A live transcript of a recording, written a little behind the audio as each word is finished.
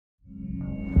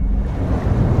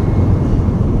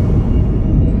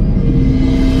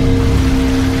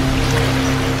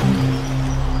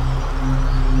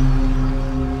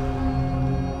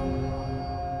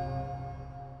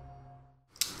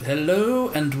Hello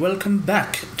and welcome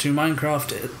back to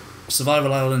Minecraft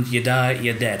Survival Island. You die,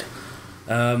 you're dead.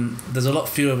 There's a lot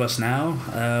fewer of us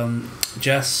now.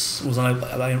 Jess was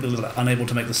unable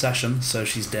to make the session, so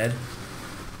she's dead,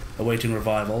 awaiting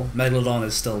revival. Megalodon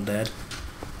is still dead.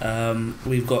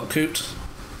 We've got Coot,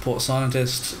 Port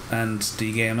Scientist, and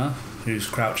D-Gamer, who's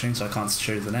crouching, so I can't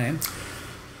show you the name.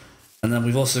 And then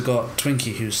we've also got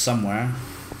Twinkie, who's somewhere.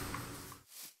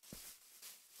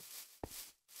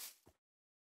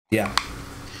 Yeah.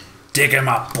 Dig him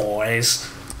up, boys!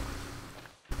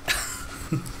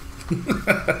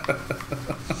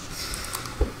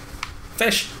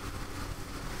 Fish!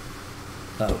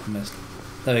 Oh, missed.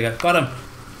 There we go. Got him!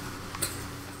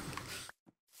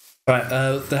 Right,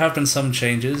 there have been some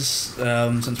changes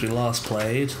since we last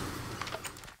played.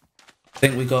 I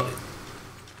think we got...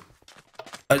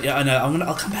 yeah, I know.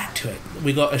 I'll come back to it.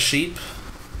 We got a sheep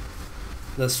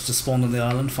that's just spawned on the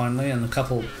island finally, and a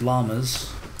couple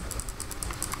llamas.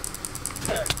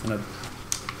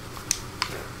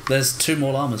 There's 2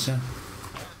 more llamas, yeah.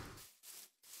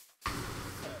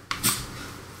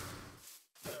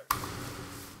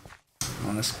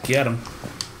 Oh, let's get them.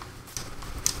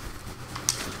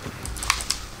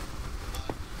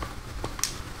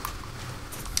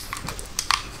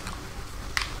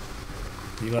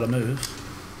 You gotta move.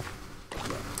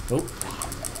 Oh.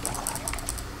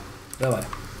 Go away.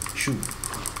 Shoot.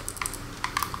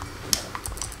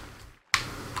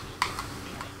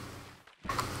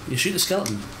 You shoot the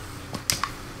skeleton.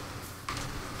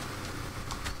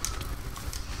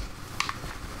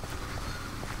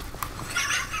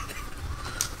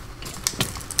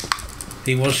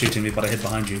 He was shooting me, but I hid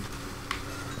behind you.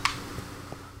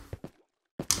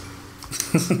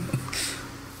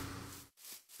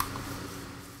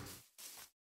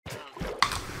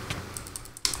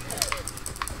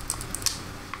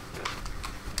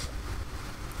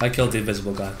 I killed the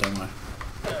invisible guy, don't worry.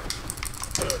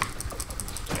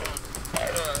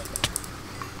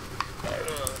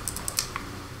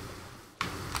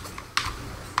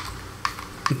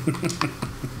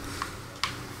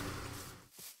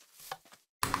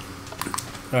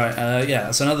 Alright,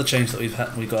 yeah, so another change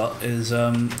that we got is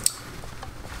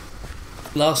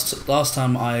last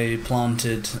time I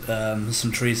planted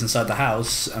some trees inside the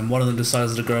house, and one of them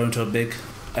decided to grow into a big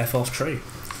F-off tree.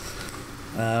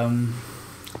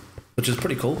 Which is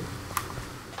pretty cool.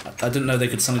 I didn't know they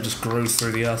could suddenly just grow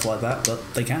through the earth like that,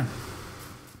 but they can.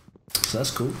 So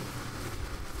that's cool.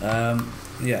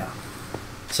 Yeah.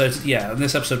 So yeah, in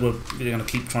this episode we're going to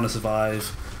keep trying to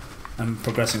survive and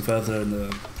progressing further in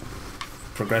the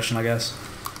progression, I guess.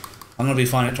 I'm going to be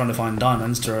trying to find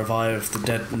diamonds to revive the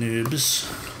dead noobs,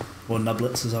 or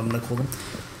nublets as I'm going to call them.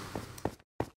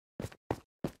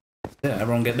 Yeah,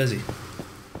 everyone get busy.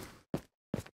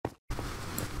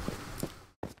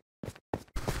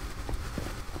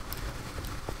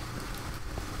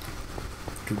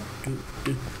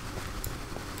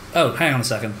 Oh, hang on a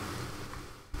second.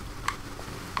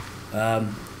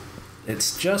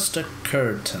 It's just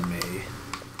occurred to me.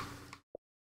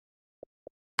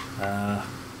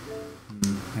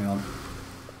 Hang on.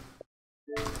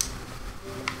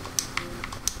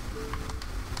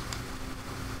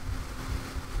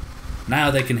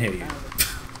 Now they can hear you.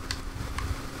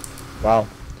 Wow.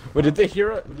 Wait, did they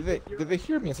hear? Did they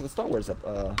hear me inside the Star Wars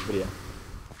video?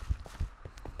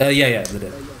 Yeah, they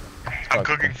did. I'm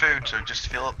cooking food, so just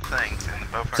fill up the thing.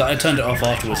 So I turned it off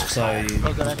afterwards because I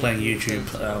was playing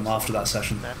YouTube after that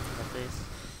session.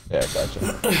 Yeah, gotcha.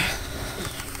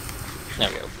 There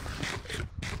we go.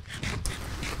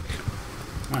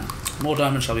 Right, more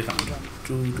diamonds shall be found.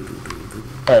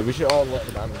 Alright, we should all look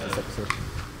at diamonds this episode.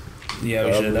 Yeah,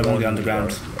 we should. Everyone get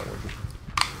underground.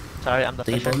 Sorry, I'm the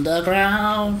Deep fisher.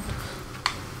 underground.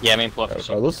 Yeah, I mean, pull up Alright,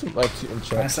 let's like to enchant.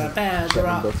 That's a bad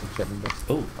rock.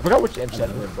 Oh, I forgot which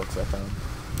enchantment books I found.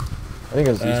 I think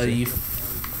it was these 2. you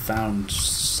found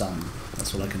some.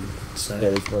 That's what I can say.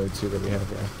 Yeah, there's only 2 that we have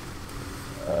here.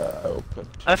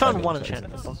 I found 1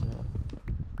 enchantment book.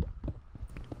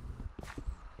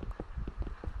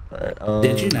 Alright,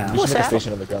 Did you now? We should make a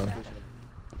station on the ground.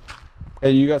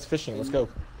 Hey, you guys fishing, let's go.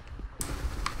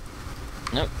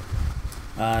 Nope.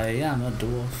 I am a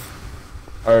dwarf.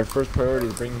 Our first priority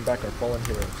is bringing back our fallen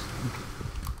heroes.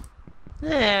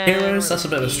 Yeah, Heroes? That's a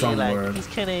bit of a strong like, word. He's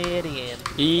Canadian.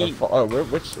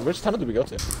 Which tunnel did we go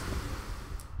to?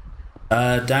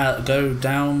 Go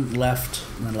down, left,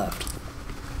 and then left.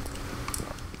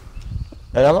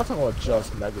 And I'm not talking about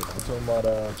just Megan, I'm talking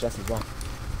about Jess as well.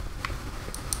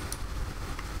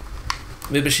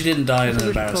 Yeah, but she didn't die in an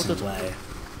embarrassing way.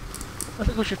 I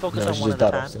think we should focus No, on she one just at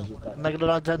a died time. off stage.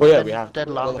 Megalodon dead, Well, yeah, we have. dead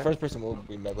Well, longer. the first person will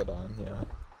be Megalodon, yeah.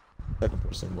 Second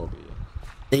person will be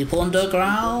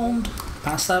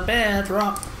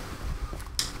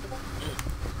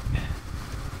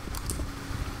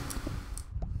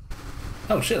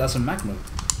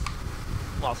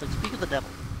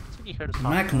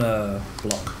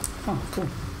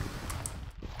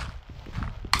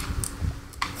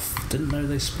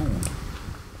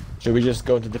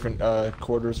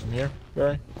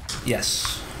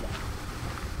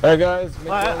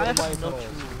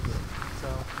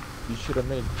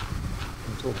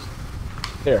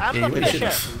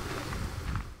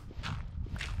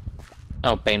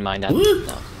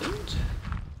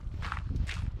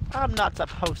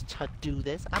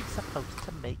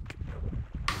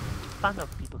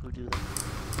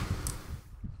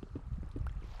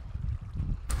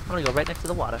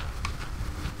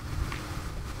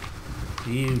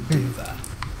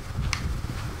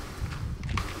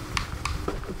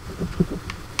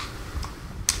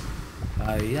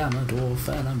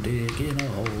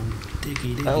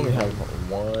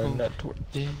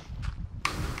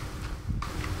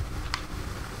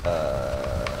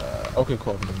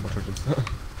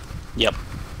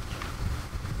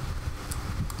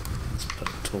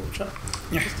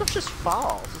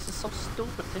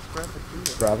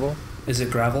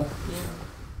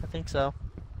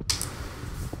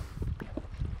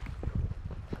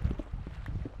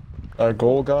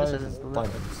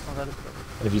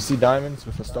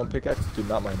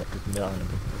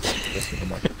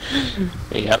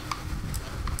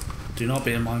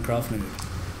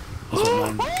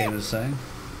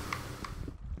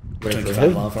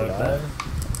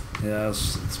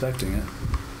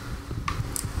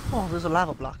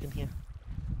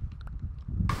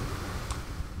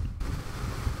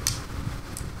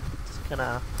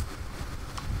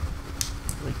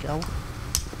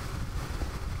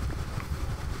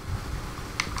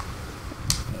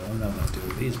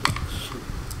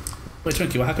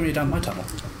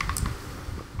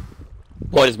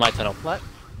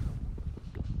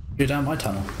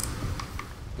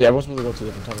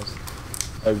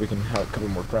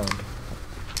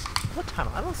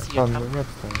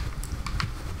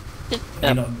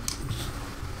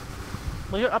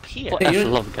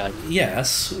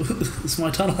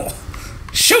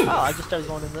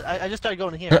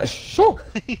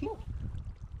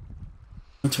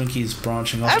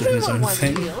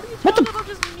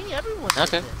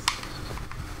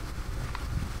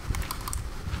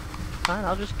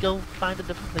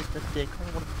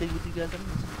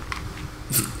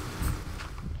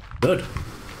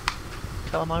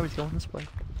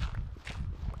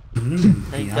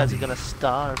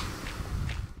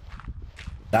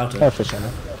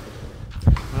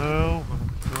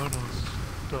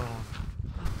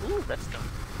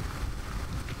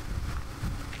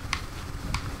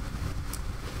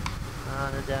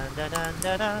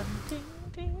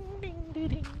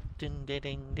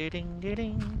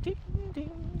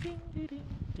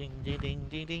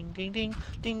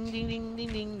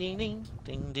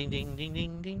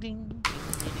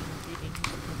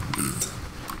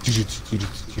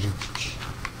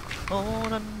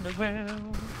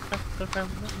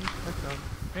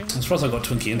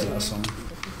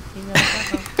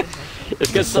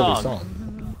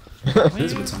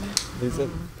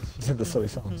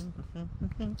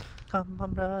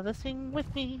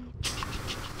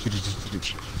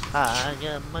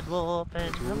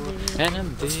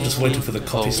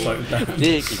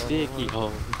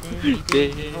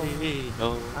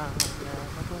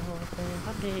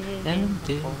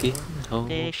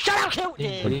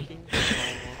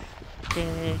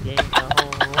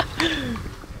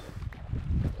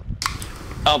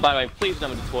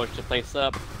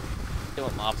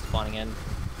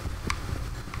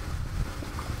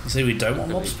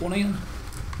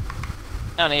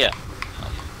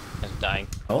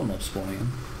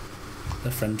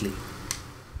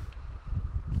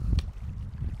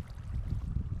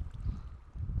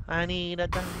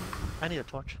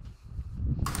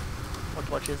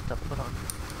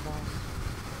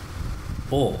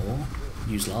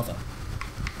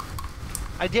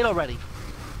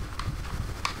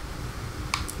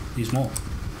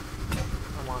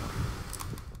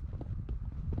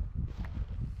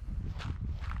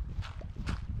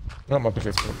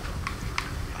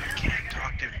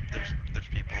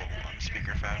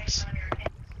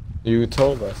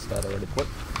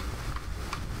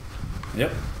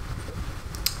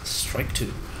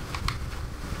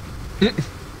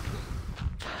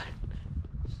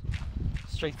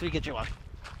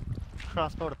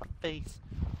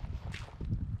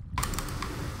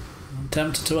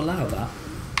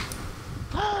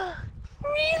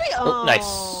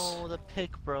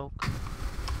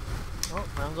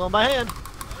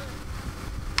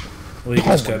Or you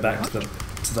can just go back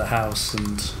to the house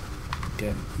and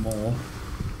get more.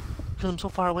 Because I'm so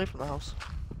far away from the house.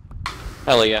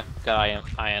 Hell yeah, got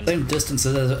iron. Same distance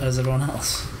as everyone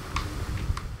else.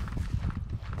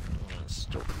 It's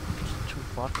still just too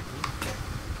far from me.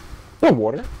 No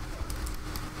water.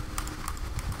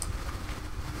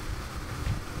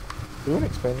 Do you want to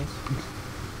explain this?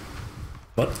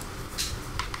 What?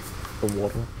 The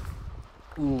water.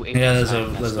 Ooh, Yeah, there's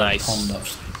a nice. pond up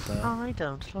there. I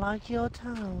don't like your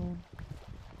town.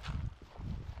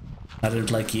 I don't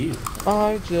like you.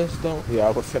 I just don't. Yeah,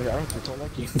 I was saying I just don't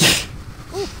like you.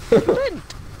 You didn't!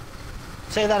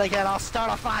 Say that again, I'll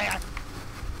start a fire!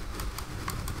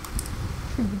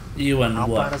 You and I'll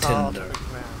burn what? us all to Tinder. the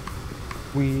ground.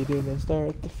 We didn't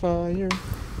start the fire.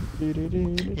 Here we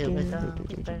go,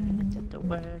 we burn it, the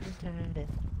world is turning.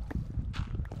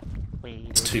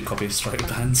 It's 2 copy strike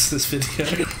bans this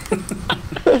video.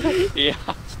 Yeah.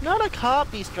 It's not a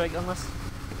copy strike unless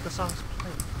the song's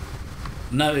played.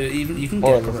 No, even you can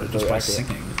Oh, get copyright just by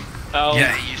singing. Oh,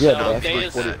 Yeah, he used Yeah, to but not actually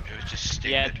like put that. it- It was just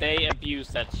stupid. yeah, they abuse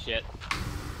that shit.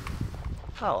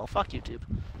 Oh, well, fuck YouTube.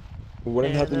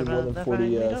 Wouldn't have to be more than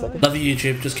 40 seconds. Love you,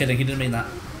 YouTube. Just kidding. He didn't mean that.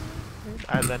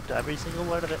 I meant every single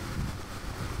word of it.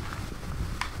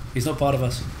 He's not part of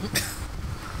us.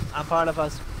 I'm part of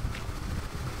us.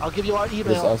 I'll give you our Just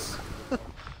email. us.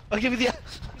 I'll give you the.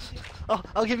 Oh,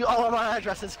 I'll give you all of our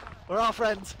addresses. We're all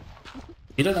friends.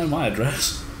 You don't know my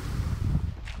address.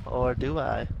 Or do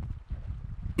I?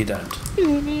 You don't.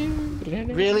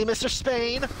 Really, Mr.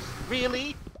 Spain?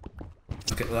 Really?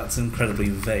 Okay, well, that's incredibly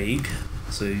vague.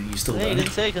 So you still Hey, you don't.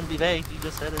 didn't say it can be vague. You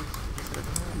just said it.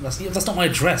 You said it. That's not my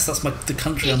address. That's the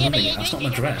country I'm living in. That's not my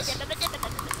address.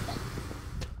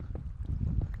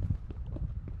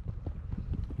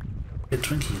 Bit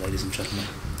Twinkie, ladies and gentlemen.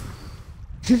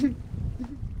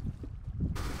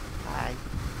 Hi.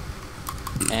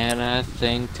 And I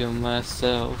think to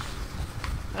myself,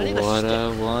 I need a what stick.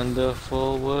 a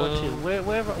wonderful world. Where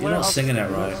You're not singing it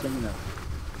right.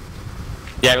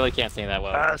 Yeah, I really can't sing that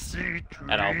well. I see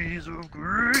At all. trees of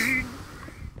green.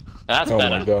 That's Oh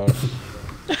better. my god.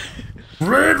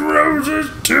 Red roses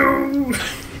too.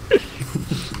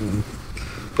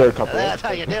 Third couple. That's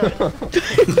how you do it.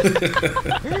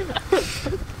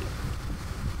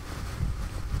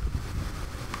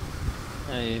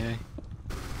 Ay,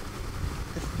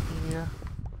 Yeah.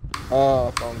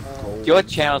 Found gold. Your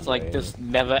channel's like just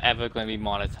never ever going to be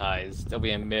monetized. It'll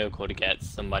be a miracle to get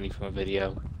some money from a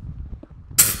video.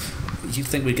 You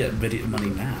think we get video money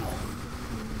now?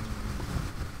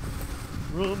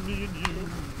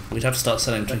 We'd have to start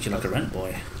selling Twinkie like a rent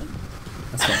boy.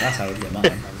 That's how we'd get money.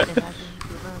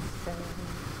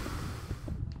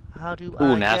 How do Ooh,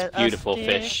 I now get that's beautiful a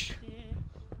fish.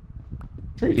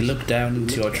 You look down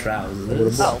into your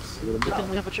trousers. Oh, look at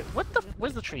we have a tree. What the?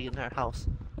 Where's the tree in our house?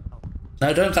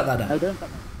 No, don't cut that down.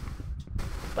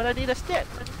 But I need a stick.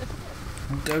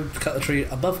 Go cut the tree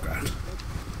above ground.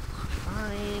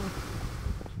 Fine.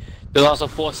 There's also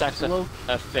 4 sacks Hello?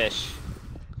 of fish.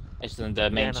 It's in the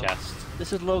main Yeah, no. chest.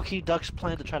 This is low-key Duck's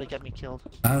plan to try to get me killed.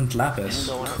 And lapis.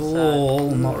 Going outside.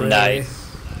 Cool, not really. Nice.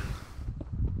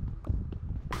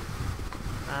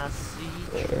 I see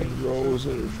Red trees.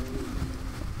 roses.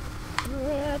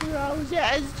 Red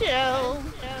roses too.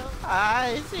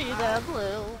 I see them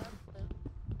blue.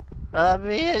 I'm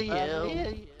in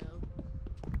you.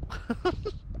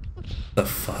 The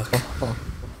fuck?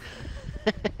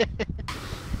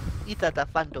 Eat that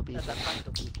fando beef.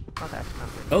 Okay.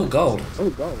 Oh, gold. Oh,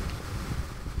 gold.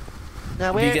 Now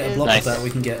If where you get a is block Nice. of that, we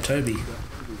can get Toby.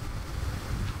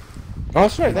 Oh,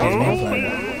 that's right. That He's was me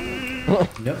me.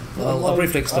 playing. Yep. I'll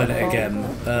briefly explain it again.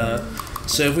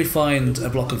 So if we find a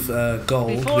block of gold,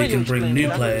 Before we you can bring explain new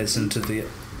that- players into the.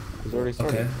 It's already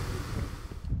started. Okay.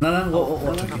 No,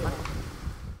 what Twinkie?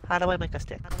 How do I make a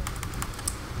stick?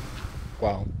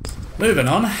 Wow. Moving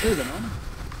on.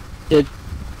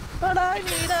 But I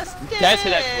need a stick. Did I say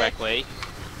that correctly?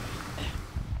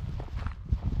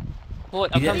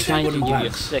 What? I'm You get not two trying to wooden give you a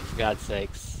planks. stick, for God's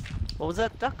sakes. What was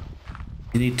that, Duck?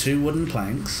 You need 2 wooden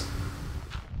planks.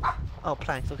 Oh,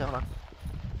 planks. Okay, hold on.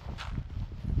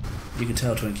 You can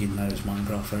tell Twinkie knows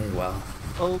Minecraft very well.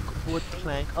 Oak, wood,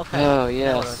 plank. Okay. Oh, Now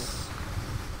yes.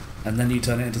 And then you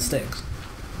turn it into sticks.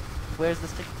 where's the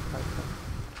stick part?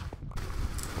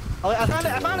 Oh, I found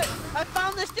it! I found it! I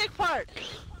found the stick part!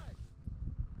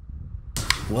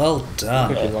 Well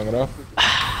done. Took you long enough.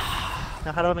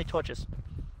 Now, how do I make torches?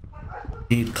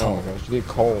 You need Oh coal my gosh, you need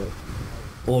coal.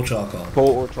 or charcoal. Coal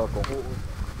or charcoal.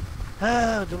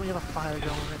 Oh, don't we have a fire going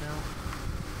right now?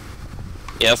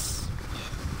 Yes.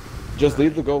 Just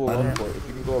leave the goal alone don't- for it. If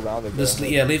you can go around it. Just go.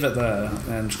 yeah, leave it there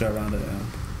and just go around it. Yeah.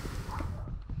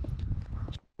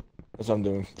 That's what I'm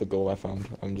doing. The goal I found.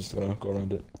 I'm just gonna go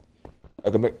around it. I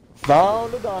can make.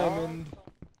 Found a diamond.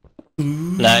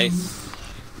 Nice.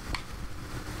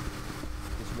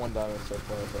 Just one diamond so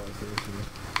far. So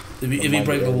I see If you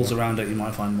break the walls around it, you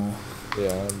might find more.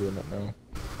 Yeah, I'm doing that now.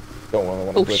 Don't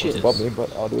want to Oh, break shit. what's above me,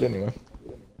 but I'll do it anyway.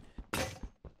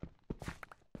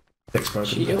 Fix broken.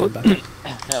 Shield. Get back.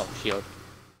 Hell, shield.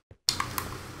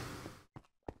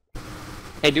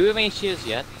 Hey, do we have any shields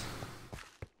yet?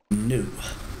 No.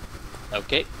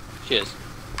 Okay, cheers.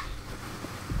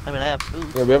 I mean, I have food.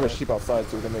 Yeah, we have a sheep outside,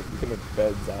 so we can make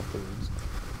beds afterwards.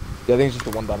 Yeah, I think it's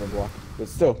just the one diamond block, but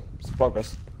still, it's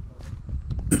progress.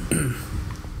 Oh,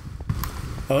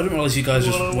 I didn't realize you guys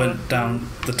just went down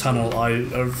the tunnel I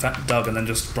dug and then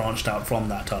just branched out from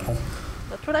that tunnel.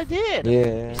 That's what I did.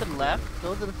 Yeah. You said left.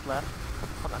 Go to the left.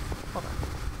 Hold on.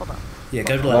 Hold on. Yeah,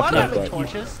 go to the Why left. do I No, make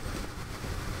torches?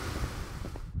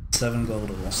 7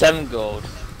 gold or 7 gold.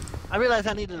 I realized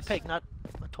I needed a pick, not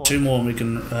a torch. 2 more and we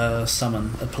can summon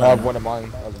a I player. have one of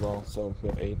mine as well, so we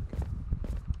have 8.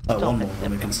 Oh, Don't 1 more pick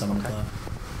and we them. can summon a Okay. player.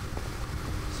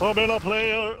 Summon a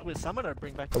player. With summon or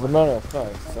bring back. As a matter of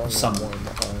fact, Someone.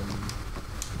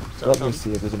 Let me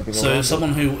see if there's anything So around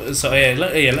someone who, so yeah,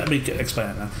 let me explain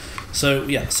it now. So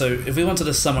yeah, so if we wanted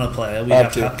to summon a player, we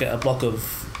have to get a block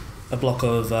of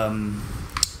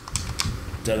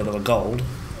gold,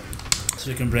 so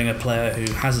we can bring a player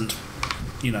who hasn't,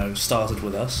 started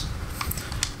with us,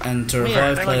 and to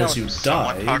revive players who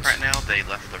Someone died. talk right now. They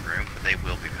left the room, but they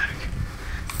will be back.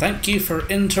 Thank you for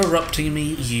interrupting me,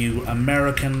 you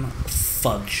American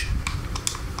fudge.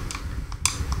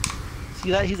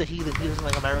 See that? He's a heathen. He doesn't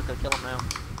like America. Kill him now.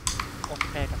 Oh,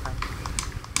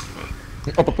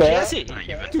 Oh, prepare Jesse! Not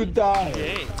even. to die.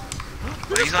 Yay. But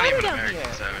There's a he's not spider even down American,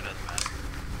 here. so it doesn't matter.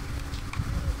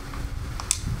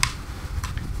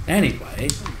 Anyway,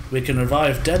 we can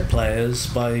revive dead players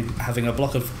by having a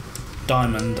block of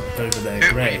diamond over their What are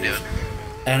you grave. doing?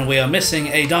 And we are missing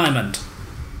a diamond.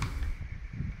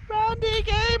 Randy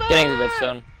Gamer! Getting the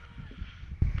redstone.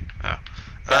 Oh.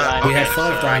 We had okay, 5 so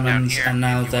right down diamonds, here, and now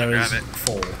you wanna there is grab it?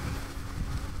 4.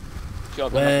 Sure,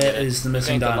 go Where up and get it. is the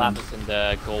missing Getting diamond? The lapis and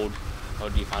the gold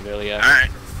code you found earlier.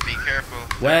 Alright, be careful.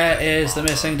 Where is the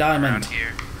missing diamond? Around here.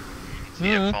 You can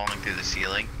see it falling through the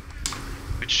ceiling,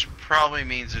 which probably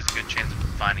means there's a good chance of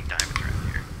finding diamonds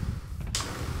around here.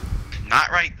 Not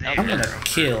right there. I'm gonna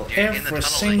kill You're in the every tunnel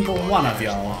single that you one walked of in.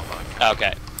 y'all.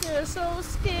 Okay. You're so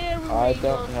scary. I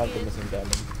don't have the missing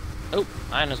diamond. Oh,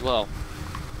 iron as well.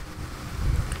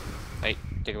 Wait,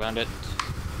 dig around it.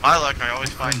 My luck, I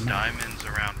always find diamonds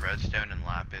around redstone and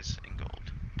lapis and gold.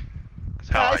 That's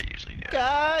how I Guys, usually do it.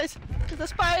 Guys, to the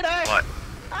spider! What?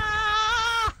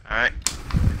 Ah! Alright.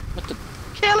 What the?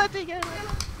 Kill it again!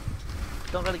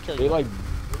 Don't let it kill you.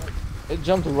 It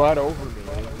jumped right over me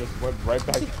and it just went right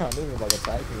back down. It didn't even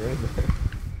attack me or anything.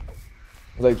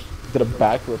 It did a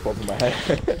backflip over my head.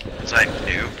 It's like,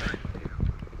 noob.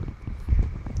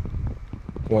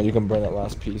 Well, you can burn that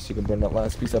last piece. I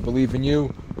believe in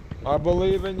you. I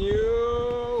believe in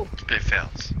you. It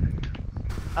fails.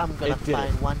 I'm gonna It did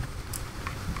find it. one.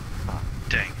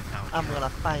 Dang. I'm gonna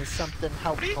find something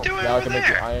What are you helpful. doing Now I over can make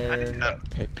there? an I did iron not.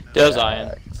 pick. There's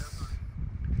iron.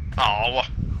 Oh, I'm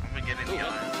gonna get in the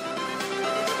iron.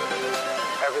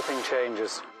 Everything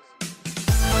changes.